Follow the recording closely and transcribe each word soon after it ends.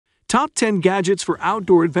Top 10 Gadgets for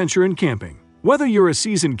Outdoor Adventure and Camping. Whether you're a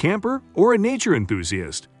seasoned camper or a nature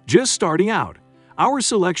enthusiast just starting out, our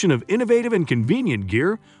selection of innovative and convenient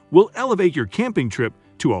gear will elevate your camping trip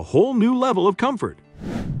to a whole new level of comfort.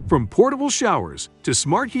 From portable showers to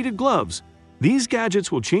smart heated gloves, these gadgets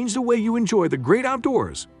will change the way you enjoy the great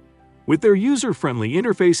outdoors. With their user-friendly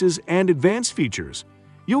interfaces and advanced features,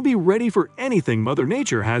 you'll be ready for anything Mother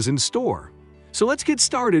Nature has in store. So let's get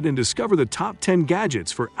started and discover the top 10 gadgets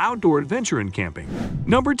for outdoor adventure and camping.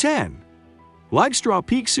 Number 10. LifeStraw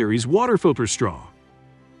Peak Series Water Filter Straw.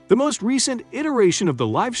 The most recent iteration of the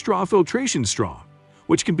LifeStraw filtration straw,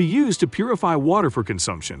 which can be used to purify water for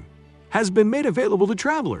consumption, has been made available to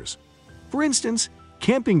travelers. For instance,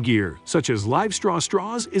 camping gear such as LifeStraw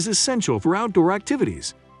straws is essential for outdoor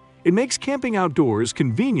activities. It makes camping outdoors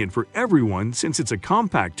convenient for everyone since it's a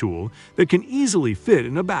compact tool that can easily fit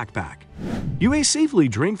in a backpack. You may safely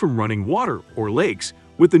drink from running water or lakes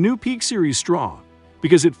with the new Peak Series straw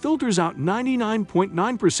because it filters out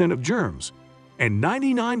 99.9% of germs and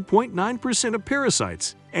 99.9% of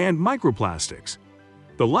parasites and microplastics.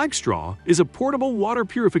 The LifeStraw is a portable water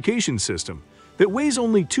purification system that weighs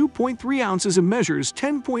only 2.3 ounces and measures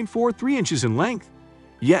 10.43 inches in length,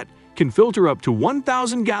 yet can filter up to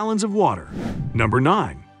 1,000 gallons of water. Number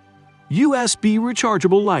 9. USB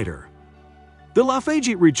Rechargeable Lighter. The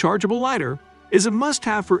Lafayette Rechargeable Lighter is a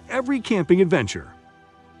must-have for every camping adventure.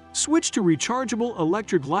 Switch to rechargeable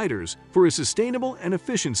electric lighters for a sustainable and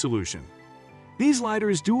efficient solution. These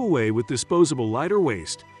lighters do away with disposable lighter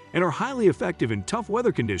waste and are highly effective in tough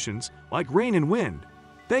weather conditions like rain and wind,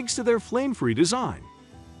 thanks to their flame-free design.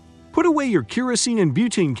 Put away your kerosene and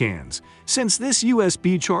butane cans, since this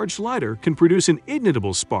USB-charged lighter can produce an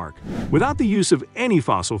ignitable spark without the use of any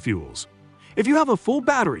fossil fuels. If you have a full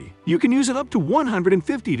battery, you can use it up to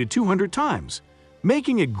 150 to 200 times,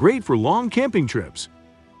 making it great for long camping trips.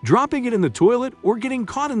 Dropping it in the toilet or getting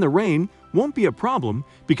caught in the rain won't be a problem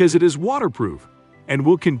because it is waterproof and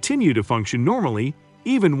will continue to function normally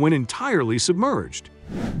even when entirely submerged.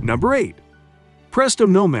 Number 8. Presto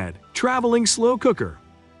Nomad Traveling Slow Cooker.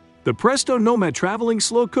 The Presto Nomad Traveling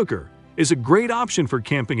Slow Cooker is a great option for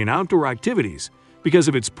camping and outdoor activities because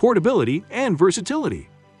of its portability and versatility.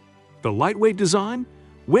 The lightweight design,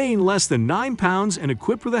 weighing less than 9 pounds and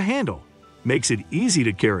equipped with a handle, makes it easy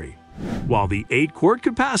to carry, while the 8-quart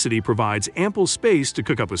capacity provides ample space to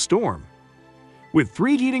cook up a storm. With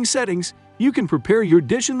 3 heating settings, you can prepare your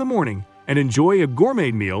dish in the morning and enjoy a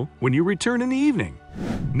gourmet meal when you return in the evening.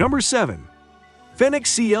 Number 7.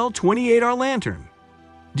 Fenix CL28R Lantern.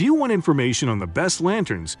 Do you want information on the best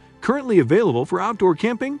lanterns currently available for outdoor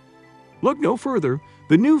camping? Look no further.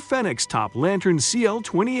 The new Fenix Top Lantern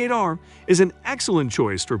CL28R is an excellent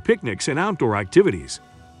choice for picnics and outdoor activities.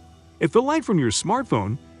 If the light from your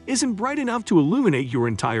smartphone isn't bright enough to illuminate your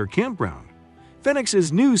entire campground,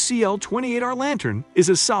 Fenix's new CL28R lantern is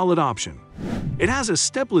a solid option. It has a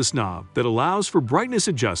stepless knob that allows for brightness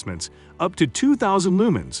adjustments up to 2,000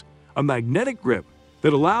 lumens, a magnetic grip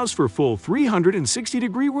that allows for full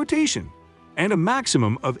 360-degree rotation, and a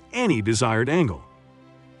maximum of any desired angle.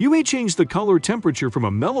 You may change the color temperature from a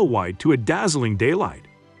mellow white to a dazzling daylight.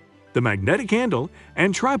 The magnetic handle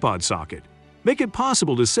and tripod socket make it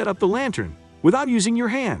possible to set up the lantern without using your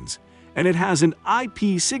hands, and it has an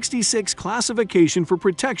IP66 classification for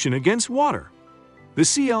protection against water. The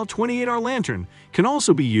CL28R lantern can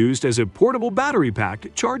also be used as a portable battery pack to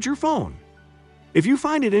charge your phone. If you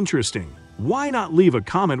find it interesting, why not leave a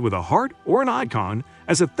comment with a heart or an icon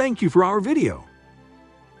as a thank you for our video?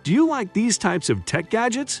 Do you like these types of tech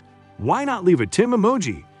gadgets? Why not leave a Tim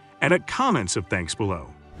emoji and a comments of thanks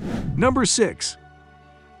below? Number 6.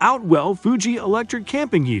 Outwell Fuji Electric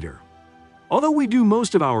Camping Heater. Although we do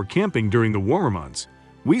most of our camping during the warmer months,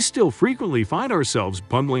 we still frequently find ourselves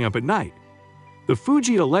bundling up at night. The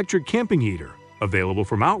Fuji Electric Camping Heater, available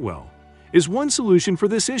from Outwell, is one solution for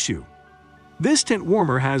this issue. This tent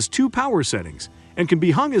warmer has 2 power settings and can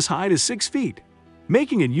be hung as high as 6 feet,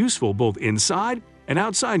 making it useful both inside and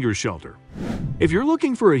outside your shelter. If you're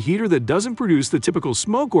looking for a heater that doesn't produce the typical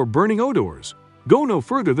smoke or burning odors, go no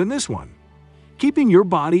further than this one. Keeping your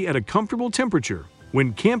body at a comfortable temperature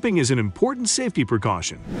when camping is an important safety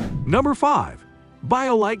precaution. Number 5.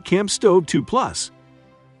 Biolite Camp Stove 2 Plus.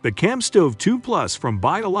 The Camp Stove 2 Plus from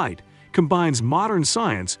Biolite combines modern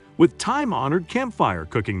science with time-honored campfire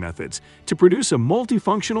cooking methods to produce a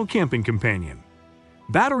multifunctional camping companion.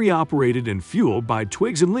 Battery-operated and fueled by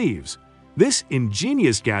twigs and leaves, this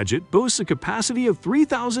ingenious gadget boasts a capacity of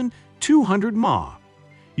 3,200 mAh.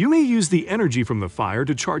 You may use the energy from the fire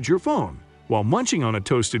to charge your phone while munching on a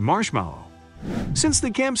toasted marshmallow. Since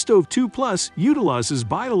the Camp Stove 2 Plus utilizes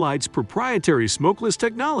Biolite's proprietary smokeless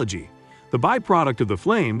technology, the byproduct of the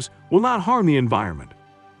flames will not harm the environment.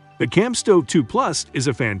 The Camp Stove 2 Plus is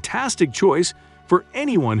a fantastic choice for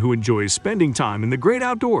anyone who enjoys spending time in the great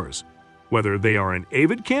outdoors, whether they are an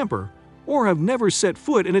avid camper or have never set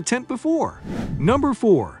foot in a tent before. Number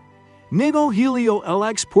 4. Nemo Helio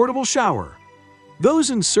LX Portable Shower. Those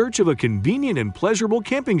in search of a convenient and pleasurable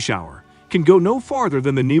camping shower can go no farther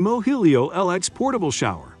than the Nemo Helio LX Portable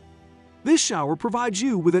Shower. This shower provides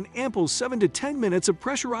you with an ample 7 to 10 minutes of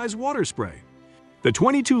pressurized water spray. The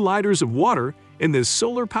 22 liters of water in this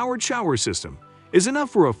solar-powered shower system is enough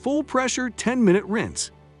for a full-pressure 10-minute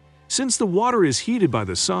rinse. Since the water is heated by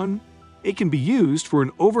the sun, it can be used for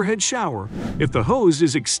an overhead shower if the hose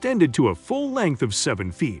is extended to a full length of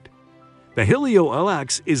 7 feet. The Helio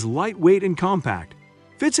LX is lightweight and compact,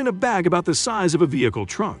 fits in a bag about the size of a vehicle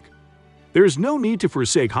trunk. There is no need to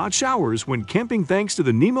forsake hot showers when camping thanks to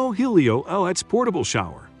the Nemo Helio LX Portable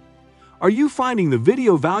Shower. Are you finding the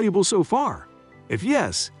video valuable so far? If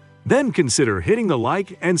yes, then consider hitting the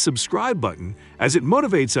like and subscribe button as it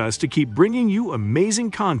motivates us to keep bringing you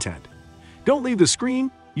amazing content. Don't leave the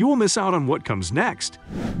screen, you will miss out on what comes next.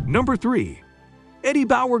 Number 3. Eddie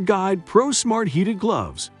Bauer Guide Pro Smart Heated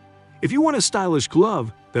Gloves. If you want a stylish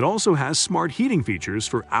glove that also has smart heating features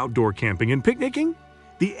for outdoor camping and picnicking,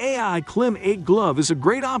 the AI Clim 8 glove is a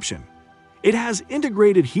great option. It has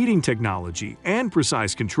integrated heating technology and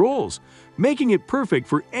precise controls, making it perfect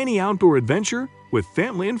for any outdoor adventure with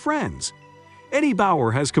family and friends. Eddie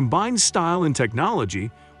Bauer has combined style and technology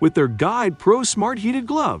with their Guide Pro Smart Heated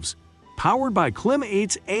Gloves, powered by Clim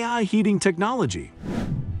 8's AI heating technology.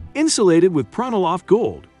 Insulated with Pronaloft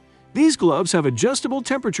Gold, these gloves have adjustable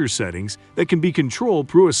temperature settings that can be controlled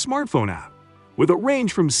through a smartphone app, with a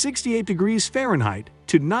range from 68 degrees Fahrenheit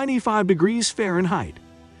to 95 degrees Fahrenheit.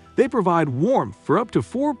 They provide warmth for up to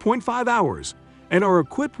 4.5 hours and are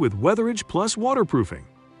equipped with Weatherage Plus waterproofing.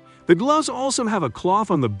 The gloves also have a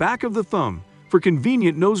cloth on the back of the thumb for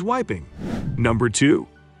convenient nose wiping. Number 2.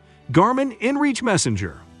 Garmin Inreach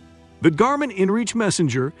Messenger. The Garmin Inreach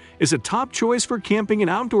Messenger is a top choice for camping and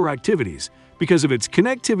outdoor activities because of its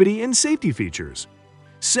connectivity and safety features.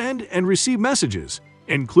 Send and receive messages,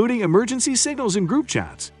 including emergency signals and group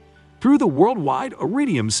chats, through the worldwide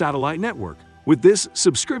Iridium satellite network with this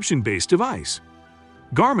subscription-based device.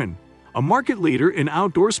 Garmin, a market leader in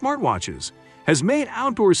outdoor smartwatches, has made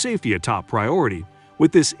outdoor safety a top priority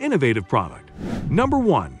with this innovative product. Number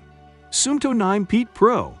 1. Suunto 9 Peak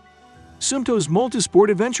Pro. Suunto's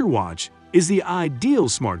Multisport Adventure Watch is the ideal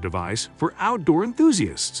smart device for outdoor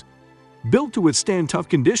enthusiasts. Built to withstand tough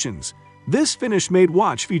conditions, this Finnish-made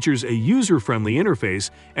watch features a user-friendly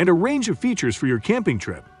interface and a range of features for your camping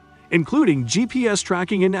trip, including GPS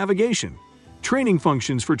tracking and navigation, training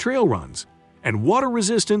functions for trail runs, and water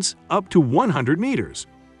resistance up to 100 meters.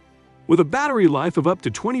 With a battery life of up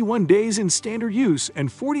to 21 days in standard use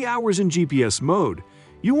and 40 hours in GPS mode,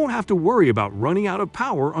 you won't have to worry about running out of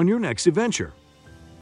power on your next adventure.